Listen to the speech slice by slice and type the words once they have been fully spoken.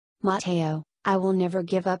Matteo, I will never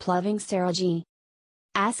give up loving Sarah G.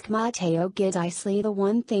 Ask Matteo Guidicelli the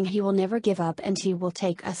one thing he will never give up, and he will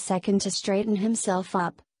take a second to straighten himself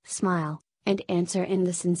up, smile, and answer in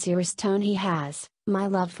the sincerest tone he has, my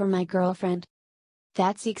love for my girlfriend.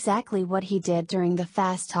 That's exactly what he did during the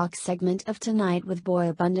Fast Talk segment of Tonight with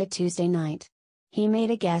Boy Abunda Tuesday night. He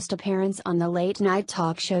made a guest appearance on the late-night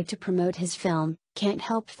talk show to promote his film, Can't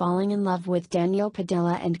Help Falling in Love with Daniel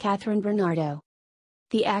Padilla and Kathryn Bernardo.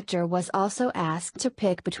 The actor was also asked to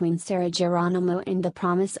pick between Sarah Geronimo and The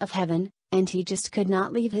Promise of Heaven, and he just could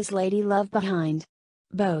not leave his lady love behind.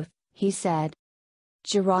 Both, he said.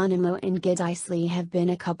 Geronimo and Guidicelli have been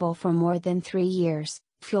a couple for more than 3 years,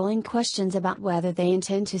 fueling questions about whether they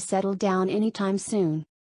intend to settle down anytime soon.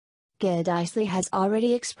 Guidicelli has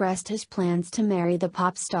already expressed his plans to marry the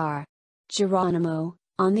pop star. Geronimo,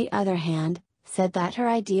 on the other hand, said that her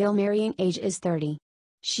ideal marrying age is 30.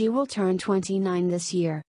 She will turn 29 this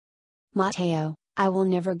year. Matteo, I will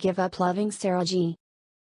never give up loving Sarah G.